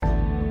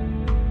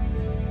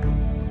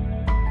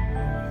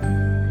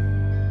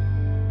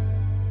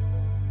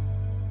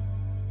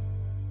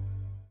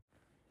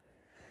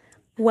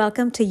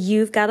Welcome to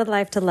You've Got a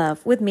Life to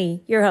Love with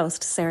me, your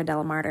host, Sarah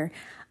Delamarter.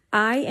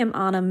 I am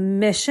on a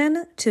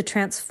mission to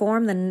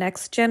transform the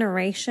next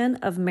generation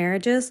of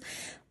marriages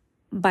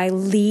by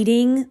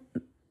leading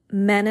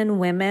men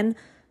and women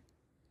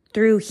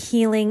through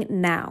healing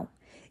now.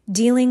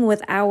 Dealing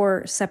with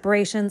our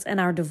separations and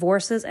our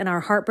divorces and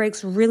our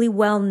heartbreaks really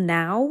well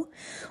now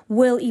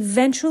will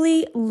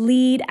eventually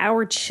lead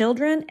our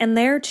children and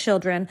their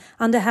children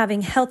onto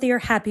having healthier,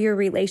 happier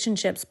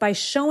relationships by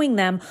showing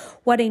them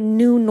what a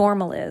new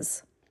normal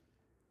is.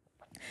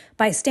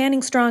 By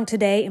standing strong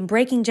today and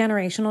breaking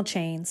generational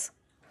chains,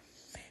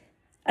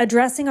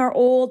 addressing our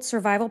old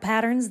survival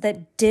patterns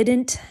that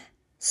didn't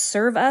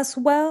serve us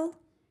well,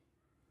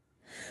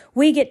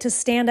 we get to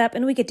stand up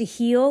and we get to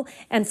heal,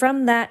 and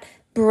from that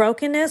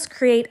brokenness,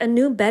 create a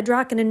new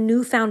bedrock and a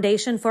new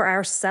foundation for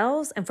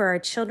ourselves and for our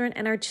children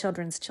and our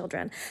children's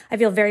children. I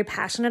feel very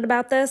passionate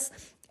about this,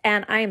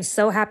 and I am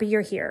so happy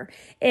you're here.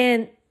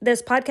 In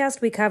this podcast,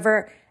 we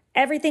cover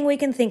everything we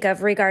can think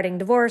of regarding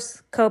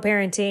divorce,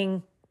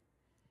 co-parenting,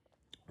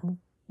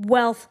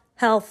 wealth,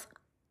 health,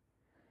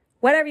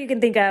 whatever you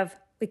can think of,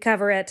 we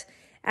cover it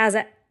as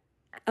it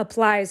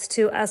applies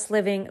to us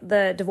living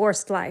the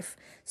divorced life.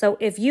 So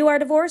if you are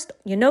divorced,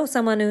 you know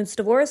someone who's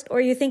divorced,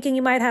 or you're thinking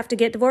you might have to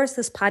get divorced,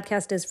 this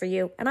podcast is for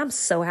you. And I'm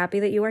so happy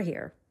that you are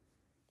here.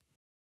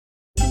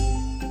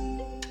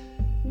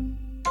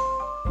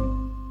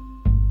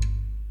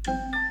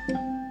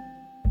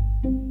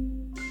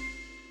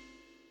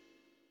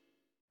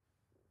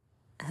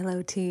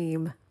 Hello,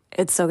 team.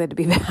 It's so good to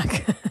be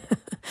back.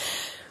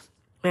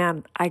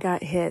 Man, I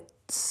got hit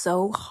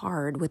so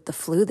hard with the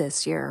flu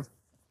this year.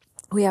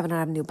 We haven't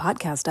had a new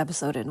podcast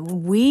episode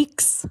in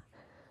weeks.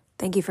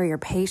 Thank you for your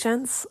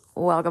patience.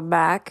 Welcome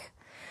back.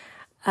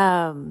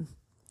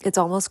 It's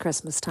almost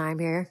Christmas time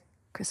here,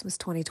 Christmas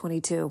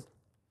 2022.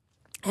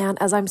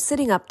 And as I'm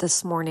sitting up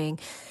this morning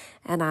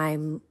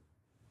and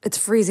it's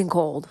freezing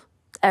cold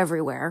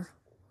everywhere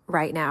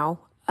right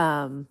now.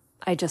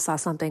 I just saw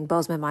something,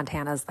 Bozeman,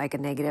 Montana is like a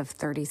negative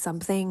 30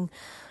 something.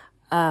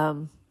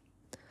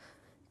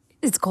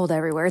 It's cold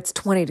everywhere. It's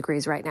 20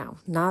 degrees right now.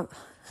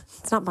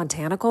 It's not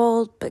Montana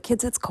cold, but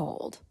kids, it's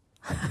cold.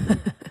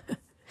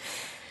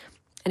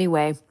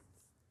 Anyway,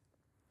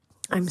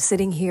 I'm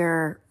sitting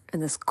here in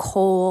this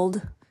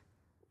cold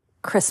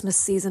Christmas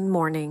season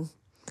morning,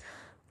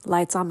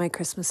 lights on my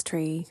Christmas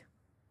tree.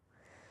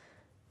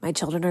 My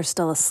children are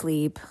still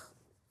asleep.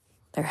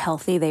 They're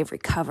healthy. They've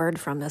recovered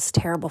from this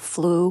terrible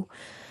flu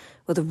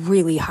with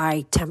really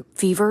high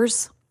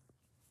fevers.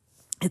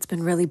 It's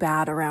been really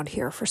bad around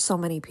here for so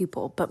many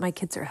people, but my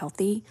kids are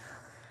healthy.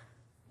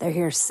 They're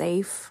here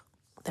safe.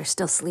 They're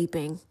still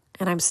sleeping.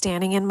 And I'm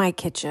standing in my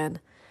kitchen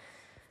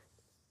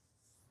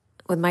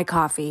with my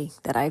coffee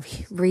that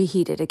I've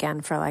reheated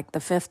again for like the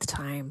 5th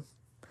time.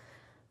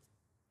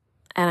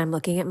 And I'm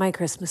looking at my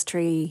Christmas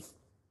tree.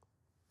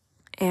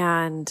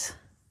 And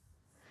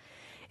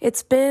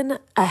it's been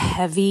a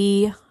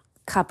heavy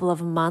couple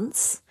of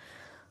months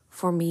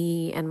for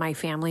me and my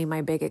family,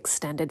 my big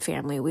extended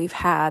family. We've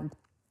had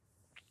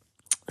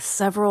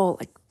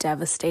several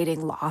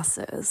devastating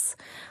losses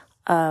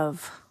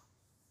of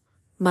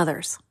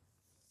mothers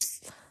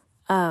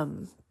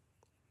in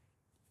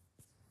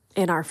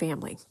our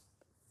family.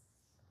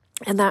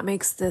 And that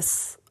makes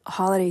this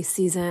holiday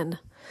season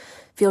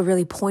feel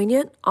really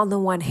poignant on the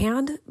one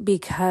hand,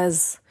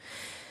 because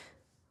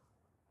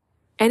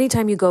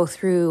anytime you go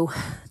through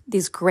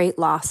these great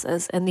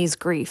losses and these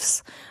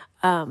griefs,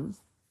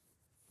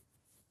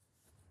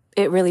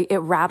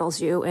 it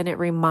rattles you and it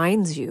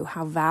reminds you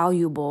how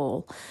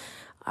valuable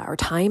our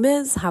time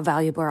is, how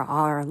valuable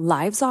our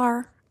lives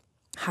are,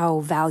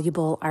 how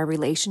valuable our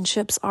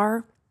relationships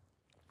are.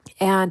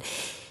 And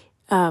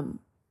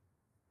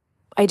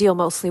I deal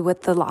mostly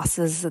with the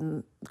losses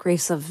and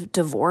griefs of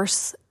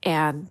divorce.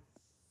 And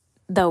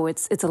though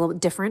it's a little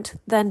different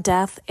than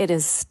death, it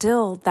is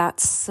still that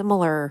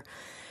similar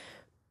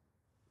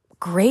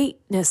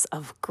greatness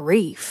of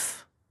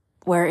grief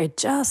where it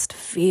just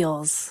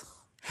feels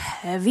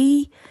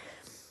heavy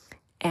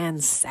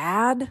and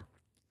sad,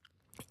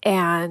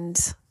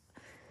 and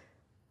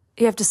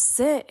you have to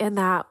sit in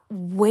that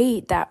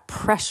weight, that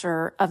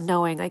pressure of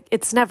knowing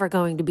it's never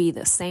going to be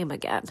the same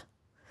again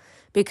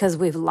because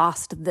we've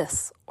lost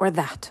this or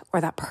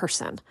that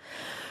person.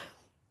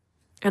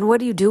 And what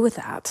do you do with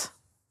that?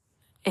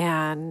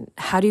 And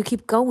how do you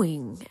keep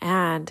going?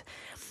 And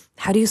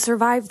how do you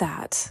survive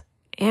that?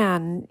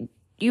 And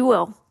you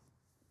will.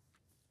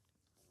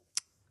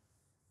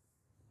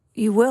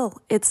 You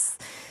will. It's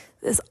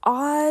this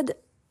odd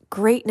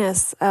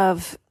greatness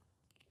of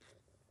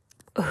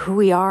who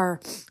we are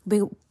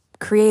being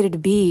created to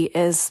be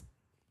as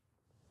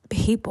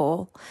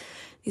people,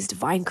 these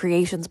divine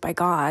creations by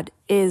God,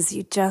 is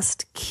you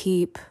just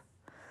keep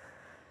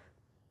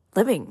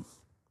living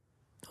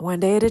one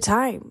day at a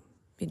time.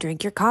 You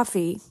drink your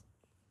coffee.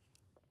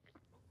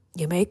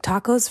 You make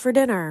tacos for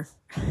dinner.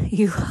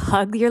 You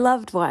hug your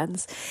loved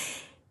ones.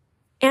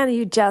 And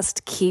you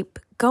just keep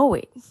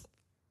going.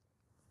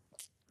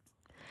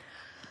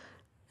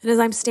 And as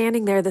I'm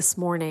standing there this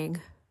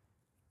morning,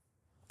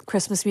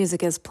 Christmas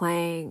music is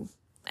playing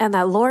and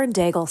that Lauren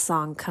Daigle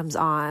song comes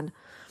on,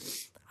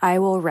 I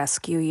Will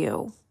Rescue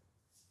You.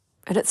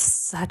 And it's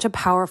such a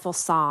powerful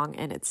song,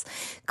 and it's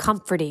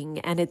comforting,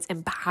 and it's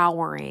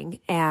empowering,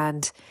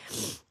 and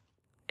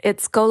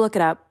it's, go look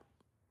it up,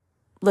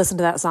 listen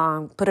to that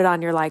song, put it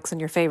on your likes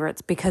and your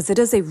favorites, because it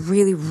is a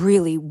really,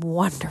 really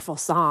wonderful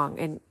song.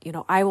 And,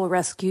 I will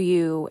rescue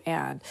you.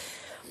 And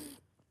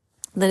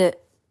then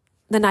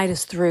the night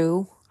is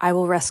through, I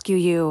will rescue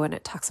you. And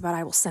it talks about,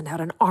 I will send out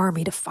an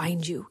army to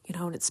find you,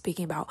 and it's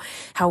speaking about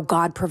how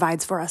God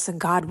provides for us and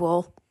God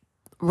will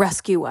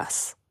rescue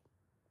us.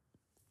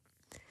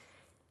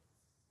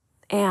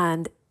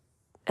 And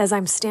as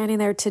I'm standing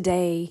there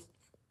today,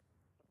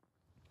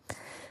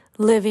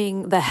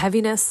 living the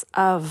heaviness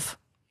of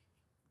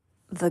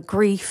the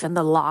grief and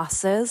the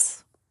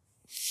losses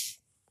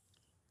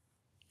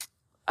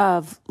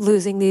of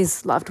losing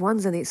these loved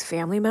ones and these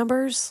family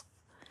members,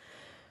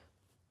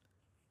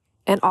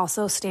 and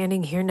also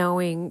standing here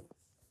knowing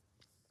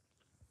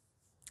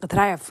that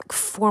I have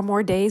 4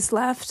 more days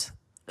left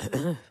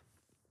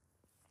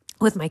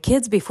with my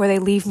kids before they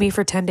leave me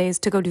for 10 days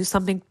to go do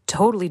something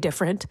totally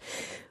different,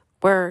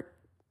 where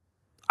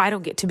I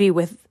don't get to be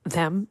with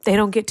them. They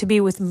don't get to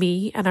be with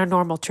me and our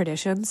normal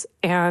traditions.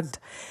 And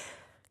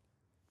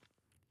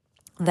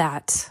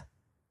that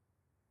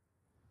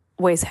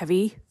weighs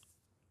heavy,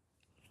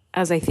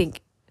 as I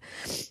think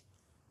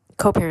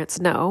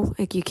co-parents know.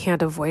 Like, you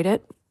can't avoid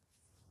it.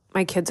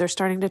 My kids are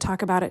starting to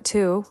talk about it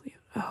too.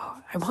 Oh,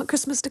 I want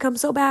Christmas to come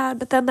so bad,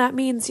 but then that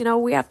means,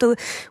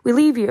 we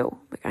leave you.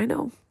 Like, I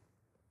know.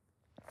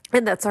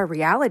 And that's our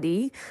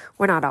reality.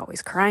 We're not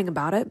always crying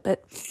about it,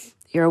 but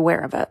you're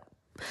aware of it.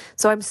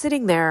 So I'm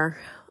sitting there.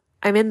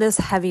 I'm in this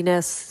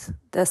heaviness,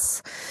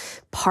 this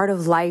part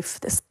of life,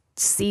 this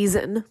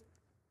season.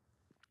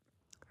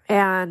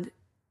 And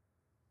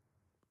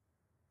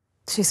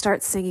she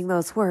starts singing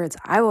those words,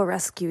 I will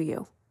rescue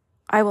you.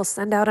 I will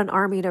send out an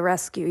army to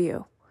rescue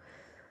you.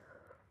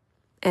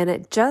 And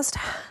it just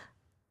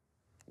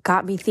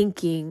got me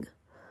thinking,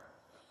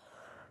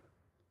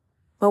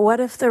 but what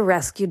if the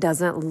rescue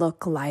doesn't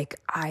look like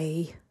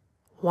I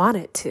want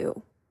it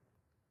to?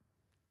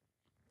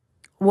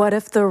 What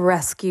if the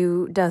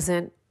rescue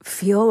doesn't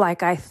feel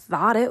like I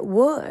thought it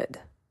would?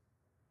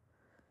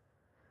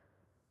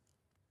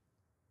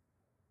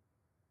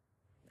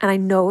 And I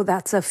know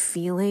that's a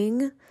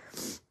feeling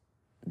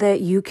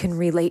that you can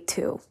relate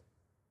to.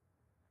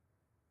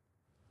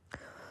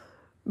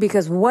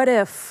 Because what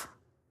if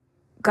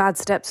God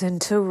steps in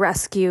to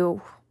rescue?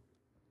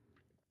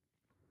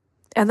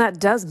 And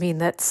that does mean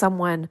that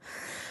someone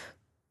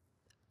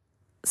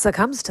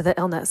succumbs to the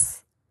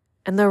illness.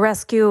 And the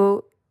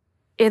rescue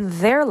in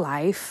their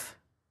life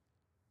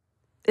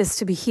is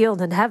to be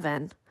healed in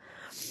heaven.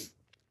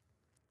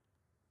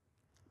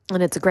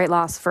 And it's a great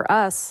loss for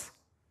us.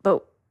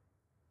 But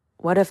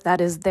what if that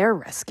is their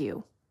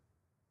rescue?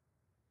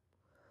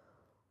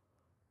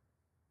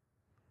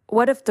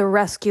 What if the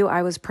rescue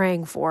I was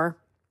praying for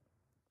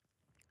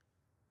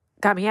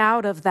got me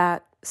out of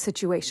that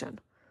situation?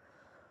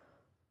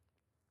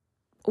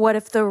 What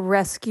if the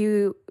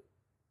rescue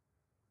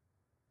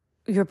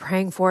you're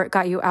praying for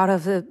got you out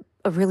of a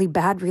really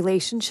bad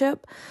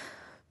relationship,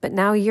 but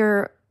now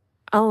you're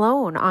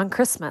alone on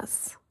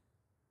Christmas?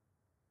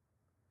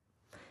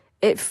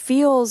 It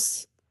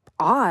feels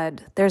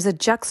odd. There's a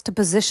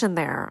juxtaposition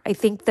there. I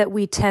think that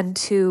we tend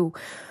to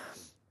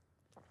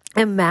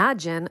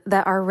imagine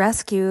that our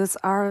rescues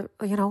are,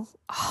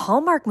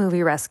 Hallmark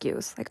movie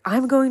rescues. Like,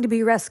 I'm going to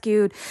be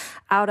rescued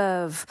out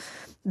of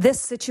this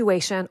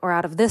situation or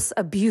out of this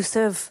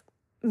abusive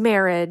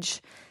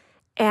marriage,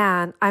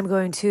 and I'm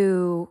going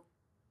to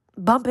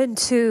bump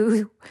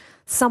into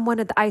someone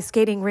at the ice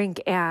skating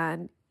rink,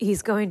 and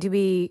he's going to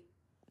be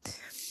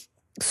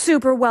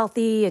super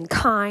wealthy and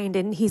kind,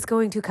 and he's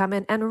going to come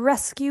in and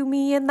rescue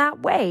me in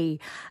that way.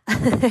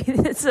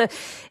 It's an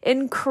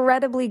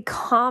incredibly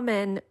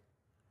common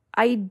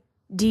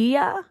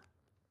idea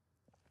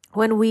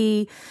when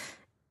we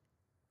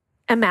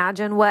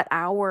imagine what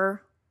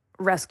our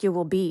rescue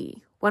will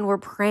be when we're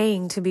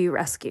praying to be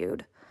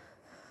rescued.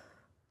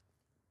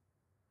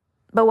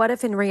 But what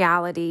if in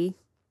reality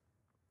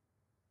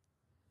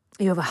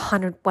you have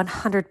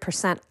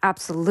 100%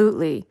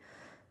 absolutely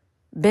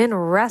been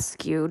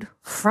rescued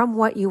from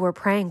what you were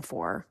praying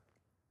for,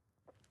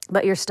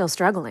 but you're still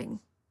struggling?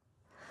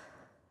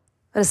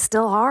 But it's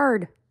still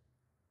hard.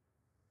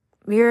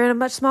 You're in a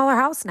much smaller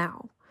house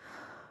now.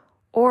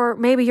 Or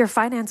maybe your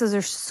finances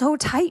are so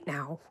tight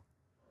now.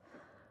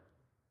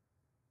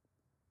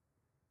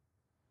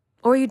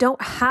 Or you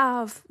don't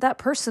have that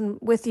person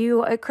with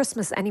you at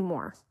Christmas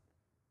anymore.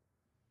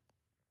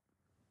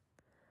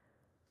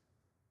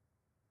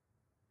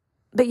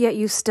 But yet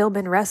you've still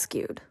been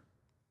rescued.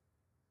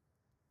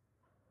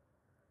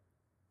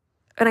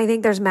 And I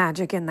think there's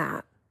magic in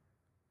that.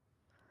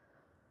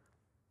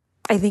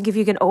 I think if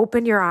you can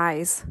open your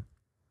eyes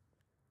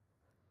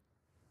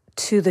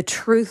to the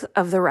truth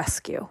of the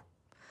rescue,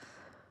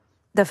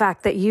 the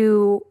fact that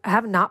you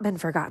have not been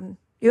forgotten,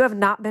 you have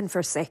not been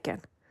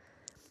forsaken,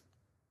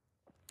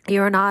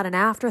 You're not an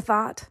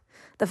afterthought.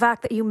 The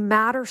fact that you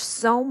matter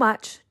so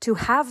much to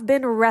have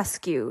been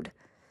rescued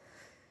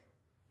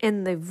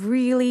in the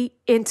really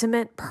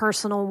intimate,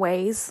 personal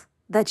ways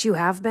that you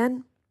have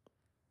been.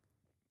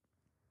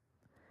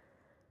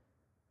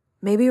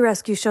 Maybe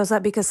rescue shows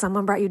up because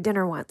someone brought you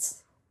dinner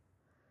once.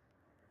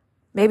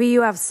 Maybe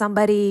you have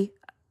somebody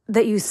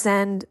that you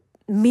send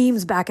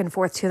memes back and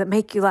forth to that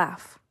make you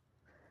laugh.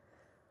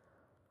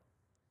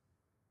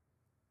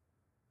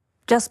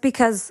 Just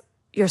because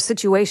your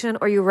situation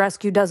or your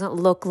rescue doesn't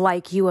look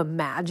like you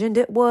imagined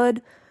it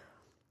would,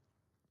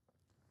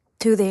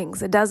 two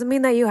things. It doesn't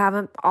mean that you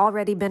haven't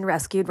already been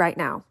rescued right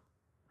now.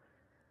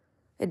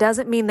 It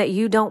doesn't mean that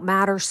you don't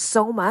matter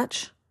so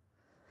much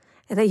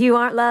and that you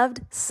aren't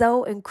loved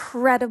so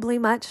incredibly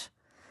much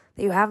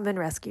that you haven't been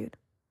rescued.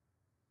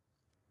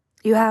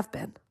 You have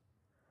been.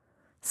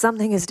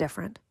 Something is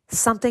different.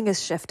 Something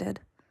has shifted.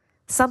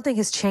 Something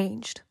has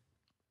changed.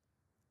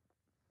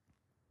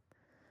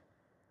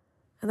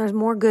 And there's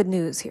more good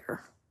news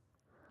here.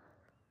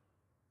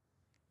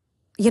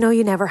 You know,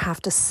 you never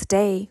have to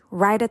stay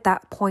right at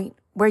that point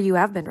where you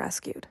have been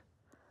rescued.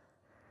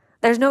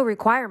 There's no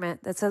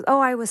requirement that says, oh,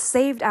 I was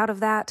saved out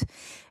of that,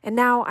 and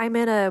now I'm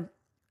in a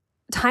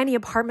tiny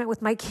apartment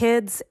with my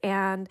kids,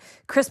 and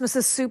Christmas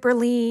is super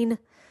lean,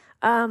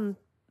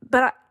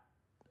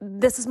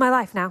 this is my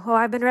life now. Oh,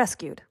 I've been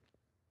rescued.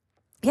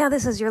 Yeah,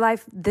 this is your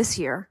life this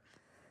year.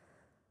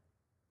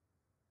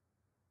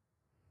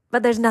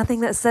 But there's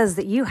nothing that says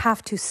that you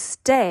have to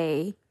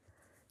stay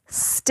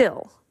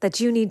still, that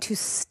you need to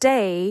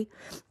stay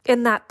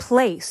in that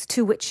place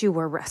to which you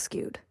were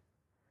rescued.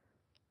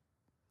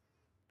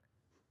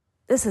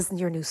 This is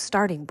your new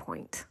starting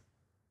point.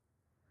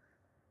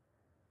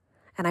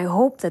 And I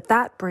hope that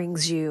that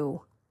brings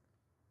you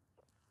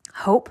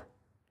hope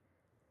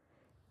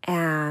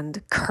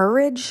and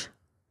courage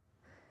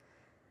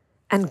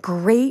and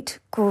great,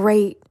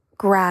 great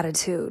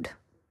gratitude.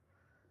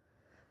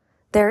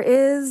 There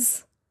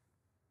is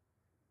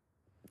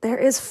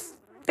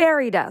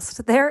fairy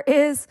dust. There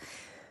is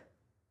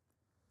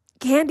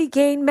candy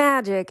cane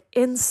magic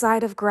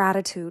inside of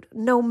gratitude.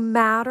 No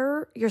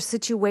matter your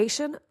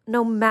situation,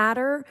 no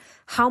matter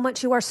how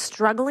much you are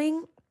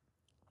struggling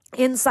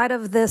inside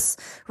of this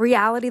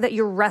reality that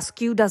your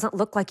rescue doesn't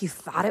look like you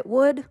thought it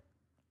would,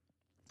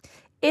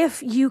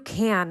 if you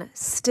can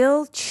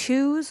still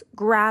choose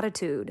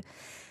gratitude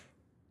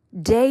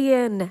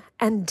day in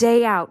and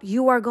day out,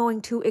 you are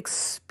going to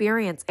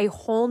experience a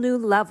whole new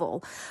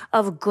level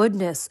of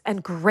goodness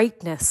and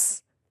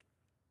greatness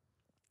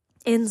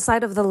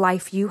inside of the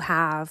life you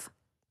have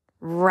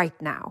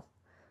right now,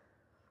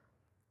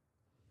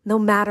 no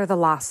matter the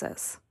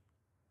losses.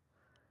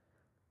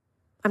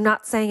 I'm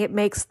not saying it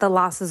makes the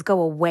losses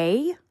go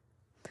away.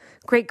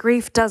 Great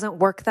grief doesn't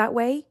work that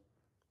way.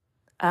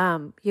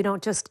 You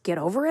don't just get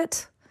over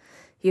it.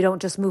 You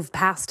don't just move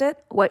past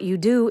it. What you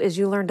do is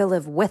you learn to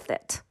live with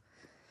it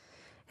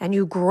and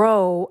you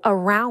grow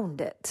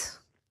around it.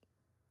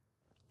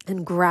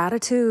 And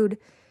gratitude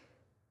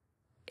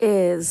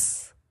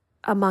is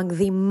among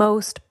the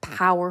most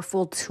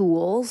powerful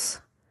tools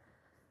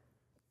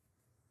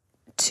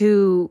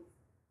to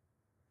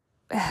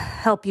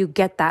help you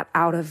get that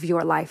out of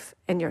your life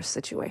and your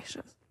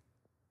situation.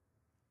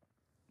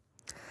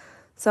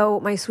 So,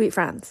 my sweet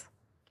friends,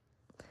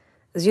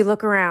 as you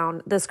look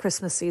around this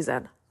Christmas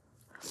season,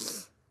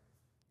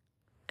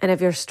 and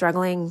if you're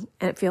struggling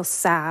and it feels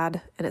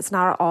sad and it's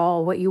not at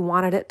all what you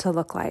wanted it to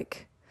look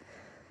like,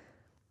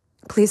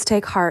 please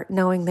take heart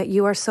knowing that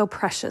you are so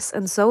precious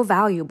and so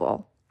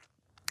valuable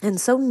and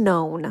so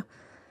known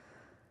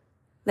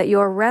that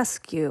your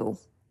rescue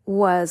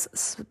was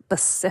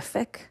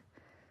specific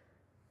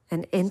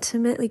and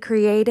intimately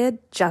created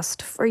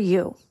just for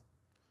you.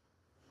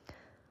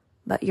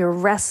 But your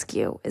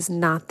rescue is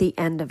not the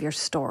end of your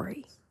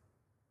story.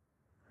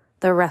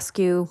 The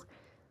rescue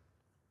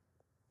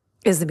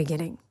is the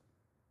beginning.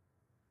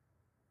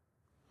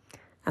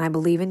 And I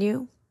believe in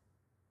you.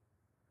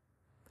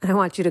 And I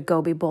want you to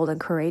go be bold and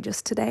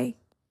courageous today.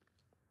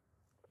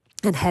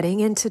 And heading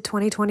into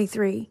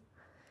 2023,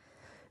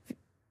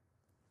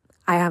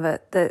 I have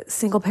the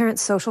Single Parent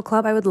Social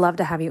Club. I would love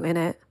to have you in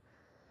it.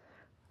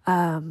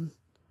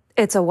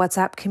 It's a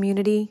WhatsApp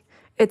community.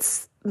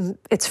 It's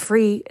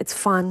free. It's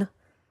fun.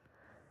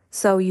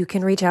 So you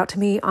can reach out to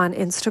me on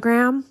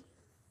Instagram,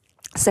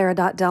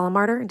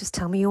 sarah.delamarter, and just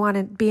tell me you want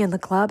to be in the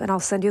club, and I'll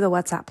send you the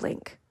WhatsApp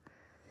link.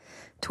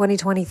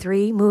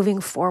 2023,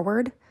 moving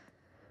forward,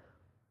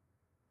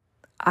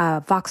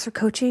 Voxer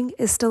coaching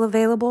is still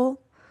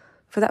available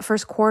for that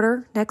first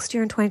quarter next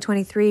year in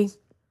 2023.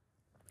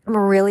 I'm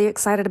really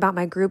excited about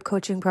my group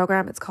coaching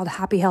program. It's called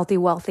Happy, Healthy,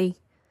 Wealthy.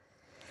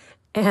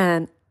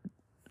 And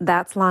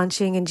that's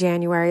launching in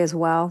January as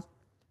well.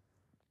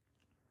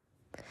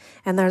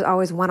 And there's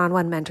always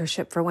one-on-one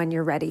mentorship for when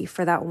you're ready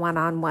for that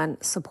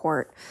one-on-one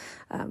support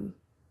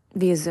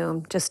via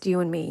Zoom, just you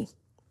and me,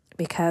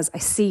 because I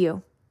see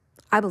you.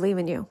 I believe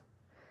in you.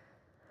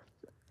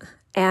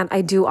 And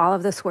I do all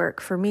of this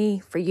work for me,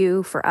 for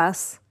you, for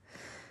us,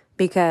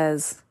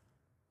 because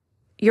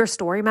your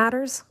story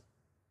matters.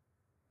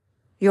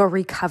 Your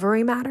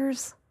recovery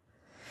matters.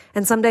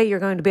 And someday you're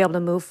going to be able to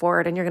move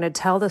forward and you're going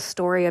to tell the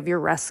story of your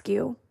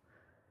rescue.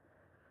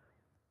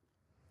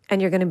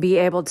 And you're going to be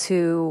able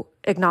to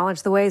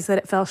acknowledge the ways that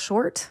it fell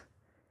short.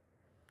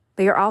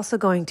 But you're also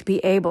going to be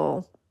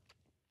able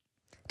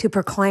to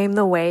proclaim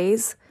the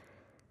ways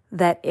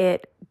that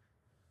it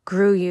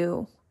grew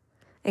you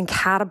and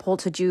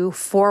catapulted you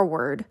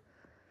forward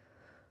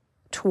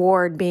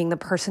toward being the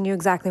person you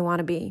exactly want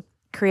to be,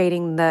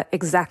 creating the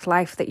exact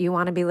life that you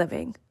want to be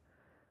living.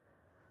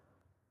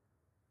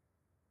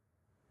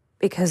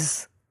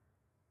 Because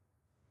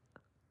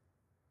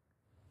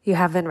you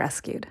have been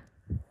rescued.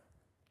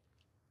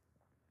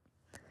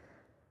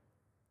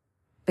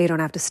 But you don't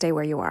have to stay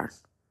where you are.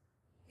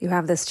 You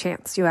have this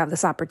chance. You have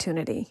this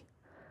opportunity.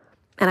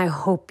 And I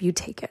hope you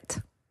take it.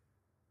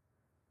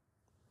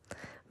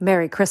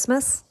 Merry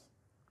Christmas.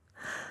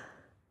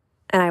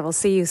 And I will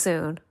see you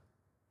soon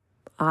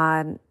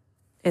on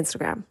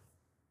Instagram.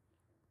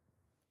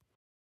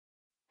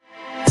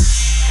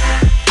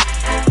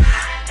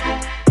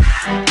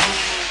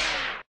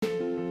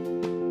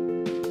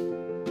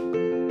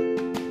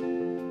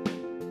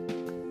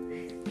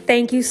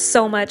 Thank you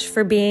so much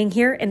for being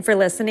here and for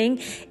listening.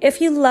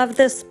 If you love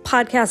this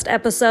podcast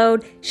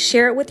episode,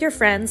 share it with your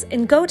friends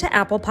and go to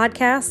Apple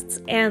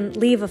Podcasts and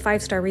leave a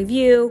 5-star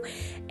review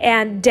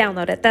and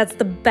download it. That's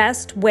the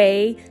best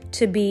way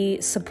to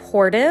be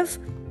supportive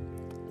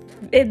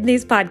in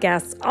these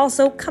podcasts.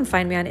 Also, come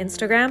find me on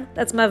Instagram.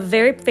 That's my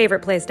very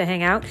favorite place to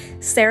hang out.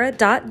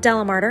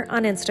 Sarah.delamarter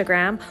on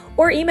Instagram,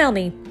 or email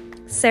me,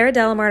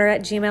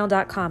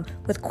 sarah.delamarter@gmail.com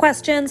with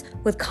questions,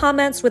 with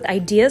comments, with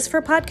ideas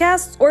for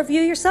podcasts, or if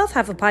you yourself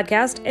have a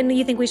podcast and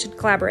you think we should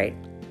collaborate.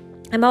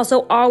 I'm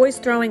also always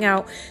throwing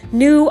out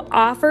new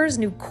offers,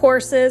 new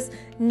courses,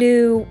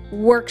 new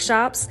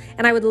workshops,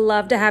 and I would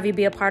love to have you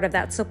be a part of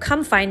that. So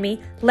come find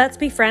me, let's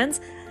be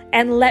friends,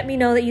 and let me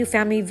know that you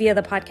found me via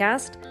the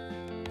podcast.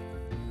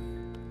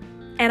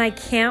 And I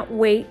can't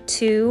wait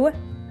to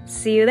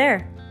see you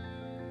there.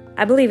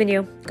 I believe in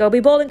you. Go be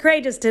bold and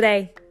courageous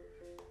today.